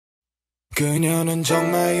그녀는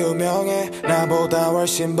정말 유명해 나보다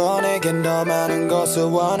훨씬 번해 걘 더 많은 것을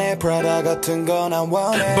원해 프라다 같은 건 안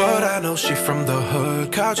원해 But I know she from the hood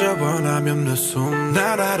가져 원하면 내 숨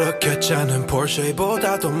날 알았겠지 않은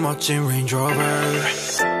Porsche보다 더 멋진 Range Rover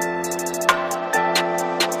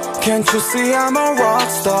Can't you see I'm a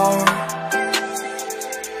rockstar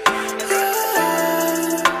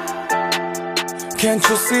Can't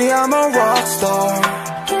you see I'm a rockstar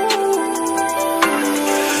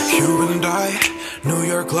You and I, New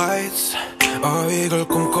York lights 이걸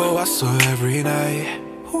꿈꿔왔어 every night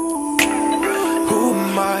Who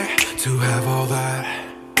am I to have all that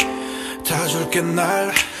다 줄게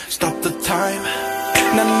날 Stop the time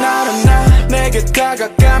난 나른나 내게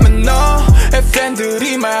다가가면 너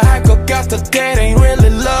팬들이 말할 것 같아 That ain't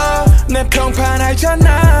really love 내 평판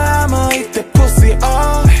알잖아 아마 이때 pussy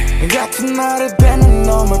up 같은 나를 뱉는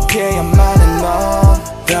놈을 피해야만 해 너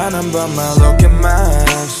단 한 번만 look at my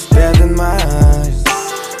eyes Dead in my eyes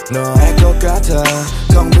너 알 것 같아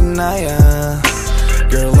텅 빈 나야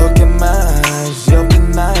Girl look at my eyes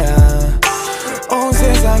여긴 나야 온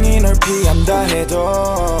세상이 널 피한다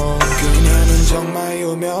해도 그녀는 정말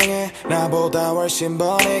유명해 나보다 훨씬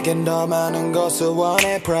번해 걘 더 많은 것을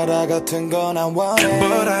원해 프라다 같은 건 안 원해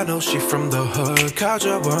But I know she from the hood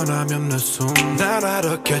가져 원하면 내 숨 날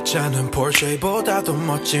알았겠지 않은 Porsche보다 더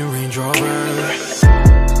멋진 Range Rover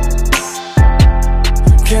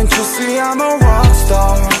Can't you see I'm a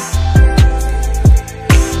rockstar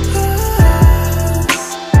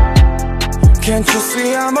Can't you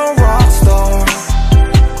see I'm a rockstar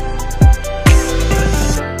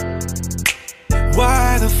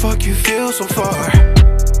Why the fuck you feel so far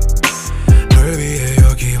널 위해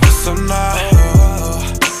여기 왔어 나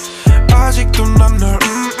아직도 난 널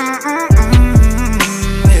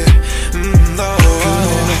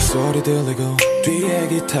그녀의 목소리 들리고 뒤에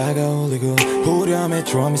기타가 울리고 후렴에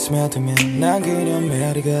드럼이 스며들면 난 그녀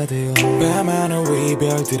메리가 돼요 밤하늘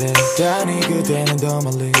이별들에 다니 그대는 더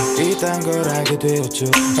멀리 이딴 걸 알게 되었죠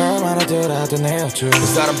얼마나 들어도 내었죠 그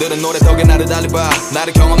사람들은 노래 덕에 나를 달리봐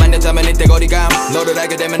나를 경험한 여자면 이때 거리감 너를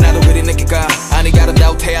알게 되면 나도 그리 느낄까 아니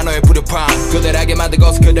아름다운 태양의 불협화 그들에게 만든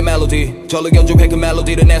것은 그대 멜로디 절로 연주해 그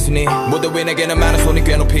멜로디를 내쓰니 무대 위 내게는 많은 손이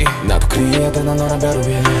꽤 높이 나도 그리해 난 너란 배로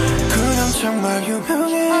위해 그냥 정말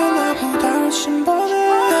유명해 나보다 훨씬 번해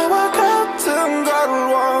나와 같은 걸